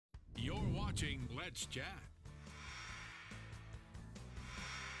watching Let's Chat.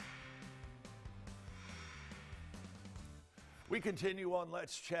 We continue on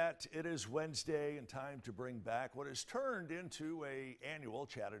Let's Chat. It is Wednesday and time to bring back what has turned into an annual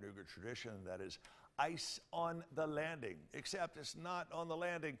Chattanooga tradition, that is ice on the landing, except it's not on the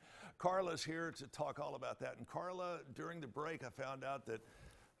landing. Carla's here to talk all about that. And Carla, during the break, I found out that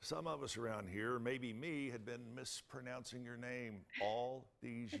some of us around here, maybe me, had been mispronouncing your name all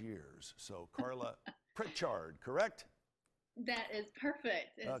these years. So Carla Pritchard, correct? That is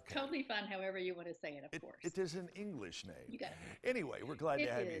perfect. It's totally fine however you want to say it, of course. It is an English name. You got it. Anyway, we're glad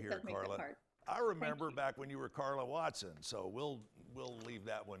to have you here, That makes it Carla. hard. I remember back when you were Carla Watson, so we'll leave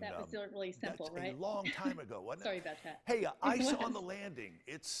that one. That was still really simple, that's right? A long time ago, wasn't it? Sorry about that. Hey, ice on the landing.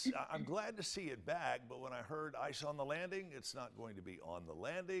 I'm glad to see it back, but when I heard ice on the landing, it's not going to be on the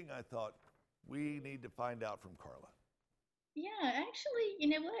landing. I thought we need to find out from Carla. Yeah, actually, you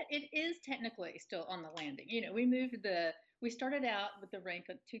know what? It is technically still on the landing. You know, we started out with the rink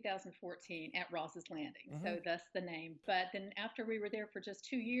in 2014 at Ross's Landing, so that's the name. But then after we were there for just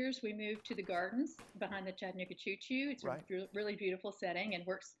 2 years, we moved to the gardens behind the Chattanooga Choo Choo. It's a really beautiful setting and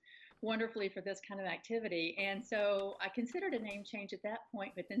works wonderfully for this kind of activity. And so I considered a name change at that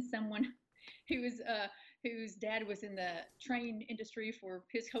point, but then someone whose dad was in the train industry for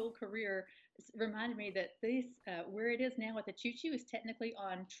his whole career reminded me that this where it is now at the Choo Choo is technically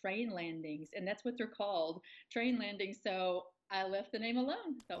on train landings, and that's what they're called, train landings. So I left the name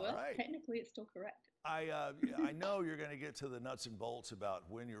alone. So technically it's still correct. I know you're going to get to the nuts and bolts about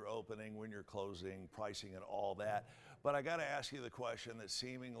when you're opening, when you're closing, pricing, and all that. But I got to ask you the question that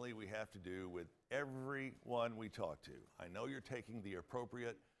seemingly we have to do with everyone we talk to. I know you're taking the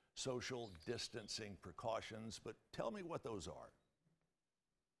appropriate social distancing precautions, but tell me what those are.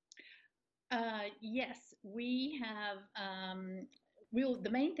 Yes, we have. The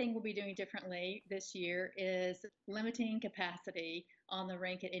main thing we'll be doing differently this year is limiting capacity on the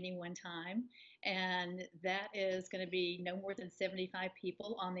rink at any one time, and that is going to be no more than 75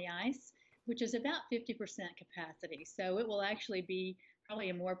 people on the ice, which is about 50% capacity. So it will actually be probably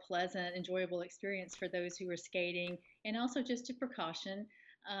a more pleasant, enjoyable experience for those who are skating, and also just a precaution.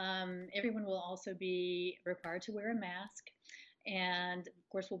 Everyone will also be required to wear a mask. And of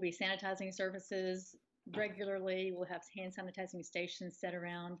course, we'll be sanitizing surfaces regularly. We'll have hand sanitizing stations set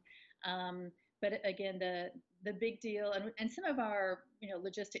around. But again, the big deal, and some of our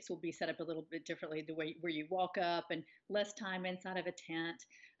logistics will be set up a little bit differently, the way where you walk up and less time inside of a tent.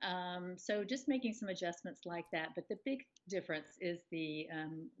 So just making some adjustments like that. But the big difference is the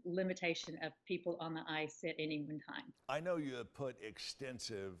limitation of people on the ice at any one time. I know you have put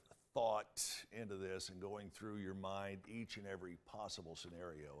extensive thought into this and going through your mind each and every possible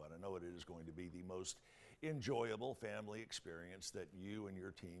scenario, and I know it is going to be the most enjoyable family experience that you and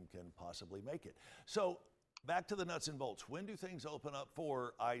your team can possibly make it. So back to the nuts and bolts. When do things open up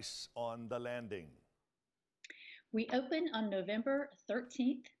for ice on the landing? We open on November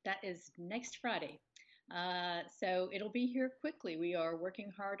 13th. That is next Friday. So it'll be here quickly. We are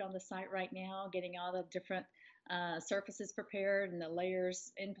working hard on the site right now, getting all the different surfaces prepared and the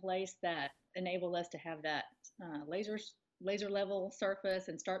layers in place that enable us to have that laser level surface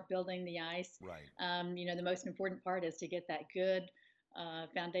and start building the ice. Right. The most important part is to get that good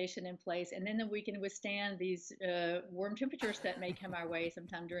foundation in place, and then we can withstand these warm temperatures that may come our way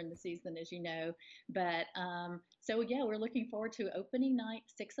sometime during the season, as you know. But so yeah, we're looking forward to opening night,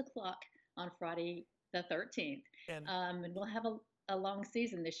 6 o'clock on Friday the 13th, and we'll have a long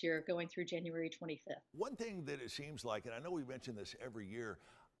season this year going through January 25th. One thing that it seems like, and I know we mention this every year,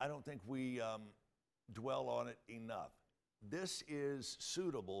 I don't think we dwell on it enough. This is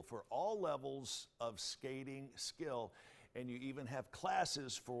suitable for all levels of skating skill, and you even have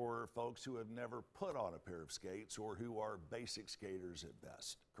classes for folks who have never put on a pair of skates or who are basic skaters at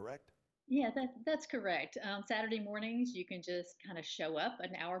best, correct? Yeah, that's correct. Saturday mornings, you can just kind of show up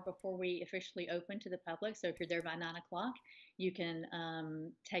an hour before we officially open to the public. So if you're there by 9 o'clock, you can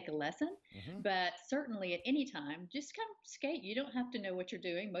take a lesson. But certainly at any time, just come skate. You don't have to know what you're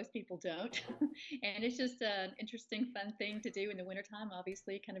doing. Most people don't. And it's just an interesting, fun thing to do in the wintertime,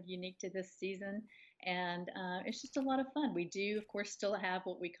 obviously kind of unique to this season. And it's just a lot of fun. We do, of course, still have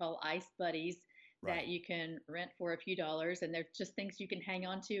what we call ice buddies that you can rent for a few dollars, and they're just things you can hang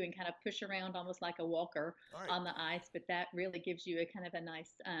on to and kind of push around almost like a walker on the ice. But that really gives you a kind of a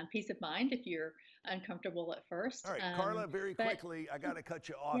nice peace of mind if you're uncomfortable at first. All right, Carla, very quickly, I got to cut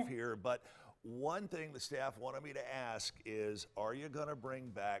you off here, but one thing the staff wanted me to ask is, are you going to bring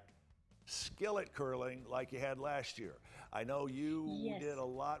back skillet curling like you had last year. I know you Yes. did a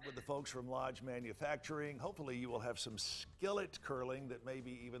lot with the folks from Lodge Manufacturing. Hopefully you will have some skillet curling that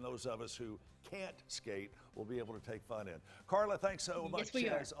maybe even those of us who can't skate will be able to take fun in. Carla, thanks so much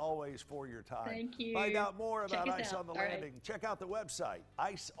as always for your time. Thank you. Find out more about Check us Ice out. on the All right. Landing. Check out the website,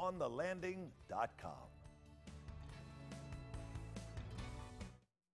 iceonthelanding.com.